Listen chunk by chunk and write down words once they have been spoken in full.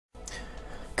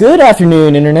Good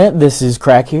afternoon, Internet. This is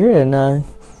Crack here, and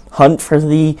Hunt for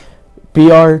the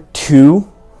BR2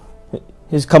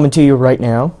 is coming to you right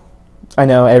now. I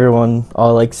know everyone,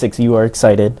 all like 6 of you are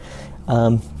excited.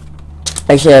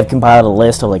 Actually, I've compiled a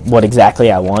list of like what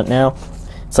exactly I want now.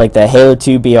 It's like the Halo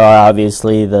 2 BR,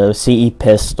 obviously, the CE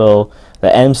pistol, the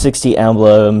M60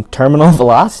 emblem, terminal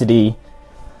velocity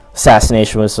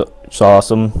assassination was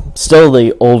awesome. Still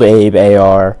the old Abe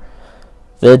AR.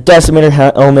 The Decimator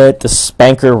helmet, the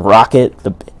Spanker rocket,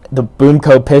 the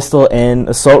Boomco pistol, and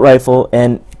assault rifle,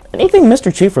 and anything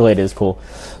Mr. Chief related is cool.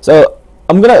 So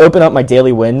I'm gonna open up my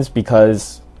daily wins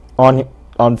because on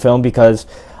film because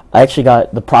I actually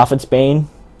got the Prophet's Bane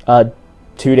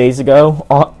 2 days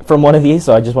ago from one of these.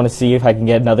 So I just want to see if I can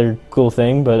get another cool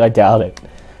thing, but I doubt it.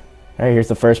 All right, here's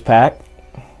the first pack.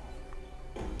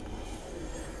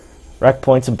 Rec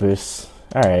points and boosts.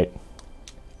 All right,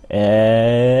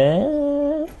 and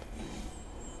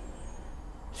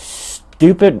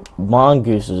stupid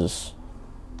mongooses.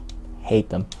 Hate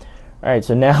them. Alright,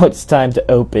 so now it's time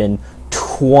to open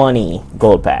 20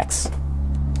 gold packs.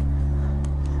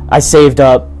 I saved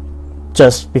up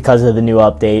just because of the new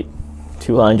update.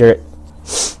 200.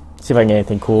 See if I can get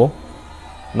anything cool.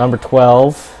 Number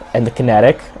 12 and the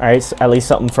kinetic. Alright, so at least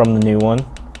something from the new one.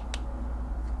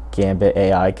 Gambit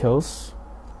AI kills.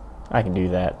 I can do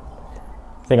that.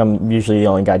 I think I'm usually the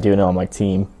only guy doing it on my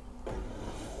team.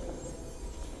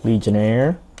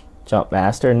 Legionnaire, Jump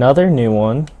Master, another new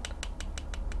one.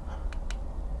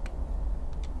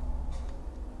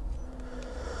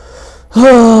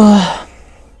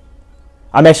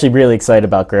 I'm actually really excited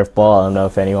about Griff Ball. I don't know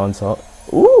if anyone saw.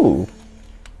 Ooh,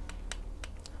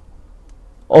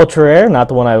 ultra rare, not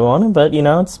the one I wanted, but you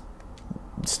know it's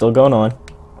still going on.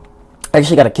 I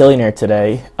actually got a Killionaire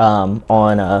today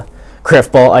on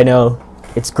Griff Ball. I know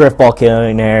it's Griff Ball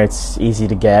Killionaire. It's easy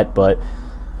to get, but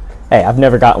hey, I've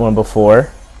never gotten one before.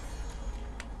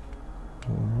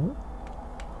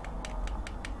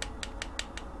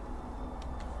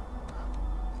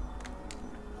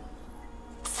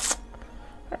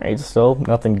 Alright, still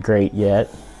nothing great yet.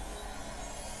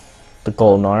 The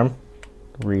Golden Arm.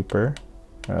 Reaper.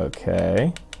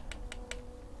 Okay.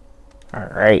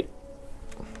 Alright.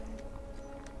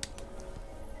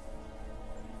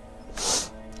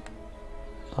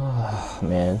 Oh,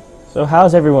 man. So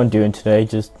how's everyone doing today?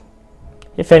 Just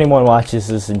if anyone watches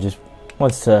this and just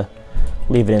wants to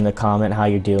leave it in the comment how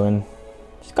you're doing,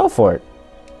 just go for it.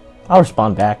 I'll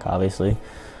respond back, obviously.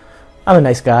 I'm a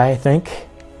nice guy, I think.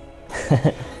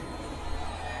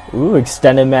 Ooh,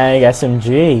 extended mag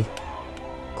SMG.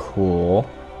 Cool.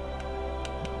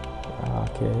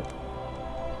 Rocket.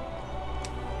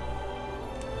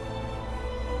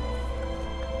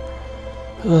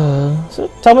 So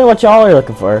tell me what y'all are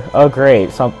looking for. Oh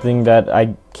great, something that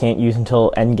I can't use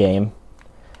until endgame.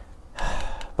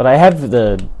 But I have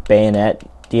the Bayonet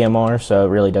DMR, so it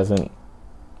really doesn't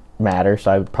matter,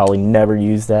 so I would probably never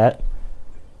use that.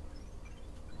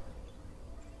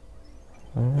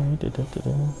 Alright,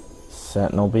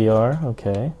 Sentinel BR,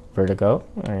 okay. Vertigo,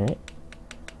 alright.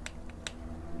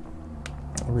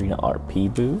 Arena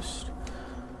RP boost.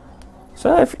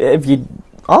 So if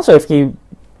you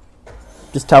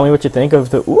just tell me what you think of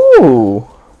the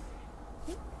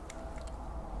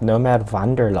Nomad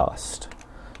Wanderlust.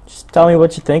 Just tell me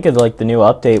what you think of like the new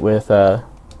update with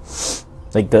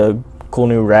like the cool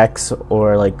new Rex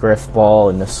or like Griff Ball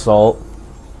and Assault.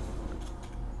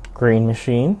 Green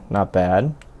Machine, not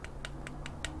bad.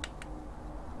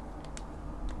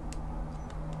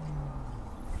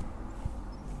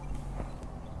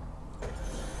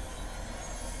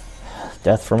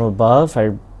 Death from Above.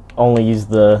 I only use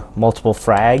the multiple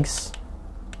frags.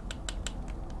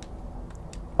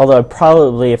 Although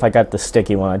probably if I got the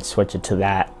sticky one, I'd switch it to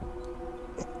that.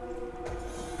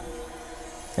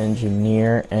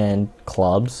 Engineer and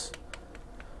clubs.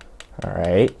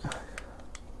 Alright.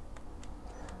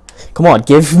 Come on,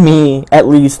 give me at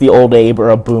least the old Abe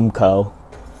or a Boomco.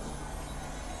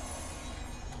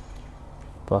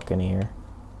 Buccaneer.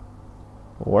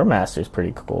 War Master's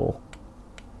pretty cool.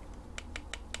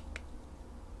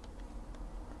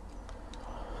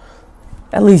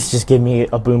 At least just give me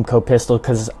a Boomco pistol,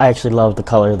 because I actually love the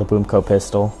color of the Boomco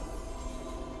pistol.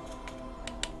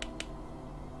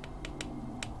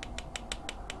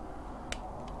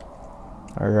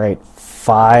 Alright,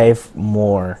 5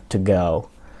 more to go.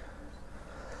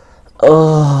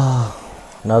 Oh,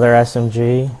 another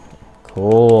SMG.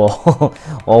 Cool.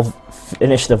 I'll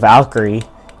finish the Valkyrie.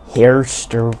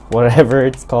 Hirst, or whatever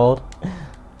it's called.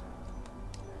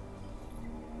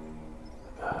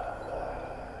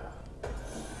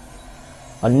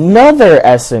 Another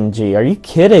SMG. Are you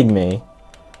kidding me?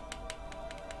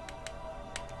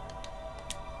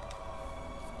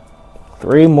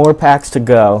 3 more packs to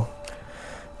go.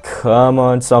 Come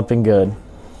on, something good.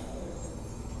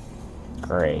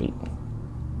 Great.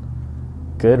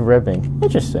 Good ribbing.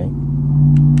 Interesting.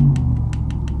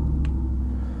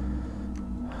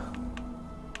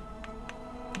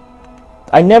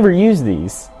 I never use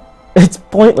these. It's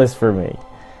pointless for me.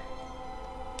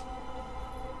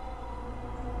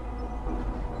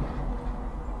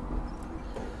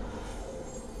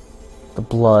 The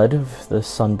blood of the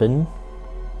Sunbin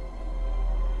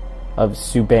of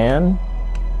Subban.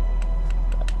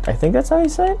 I think that's how you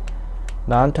say it?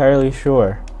 Not entirely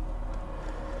sure.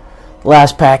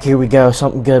 Last pack, here we go.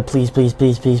 Something good. Please, please,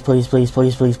 please, please, please, please,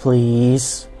 please, please,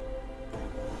 please.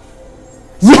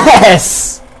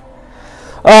 Yes!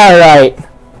 Alright.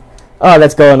 Oh,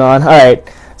 that's going on.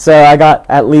 Alright. So I got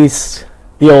at least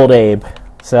the old Abe.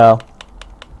 So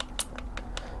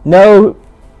no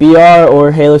BR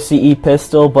or Halo CE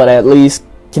pistol, but at least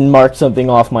can mark something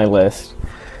off my list.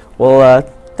 Well,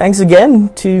 thanks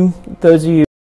again to those of you